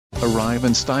Arrive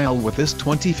in style with this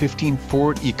 2015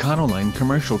 Ford ECONOLINE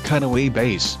Commercial Cutaway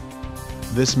Base.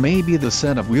 This may be the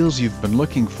set of wheels you've been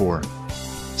looking for.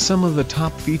 Some of the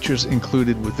top features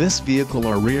included with this vehicle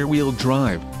are rear-wheel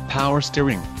drive, power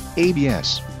steering,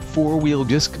 ABS, 4-wheel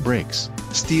disc brakes,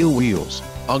 steel wheels,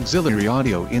 auxiliary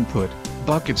audio input,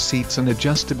 bucket seats and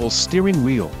adjustable steering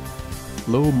wheel.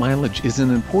 Low mileage is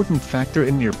an important factor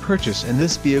in your purchase, and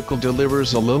this vehicle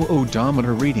delivers a low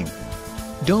odometer reading.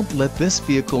 Don't let this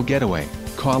vehicle get away.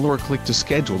 Call or click to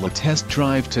schedule a test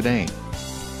drive today.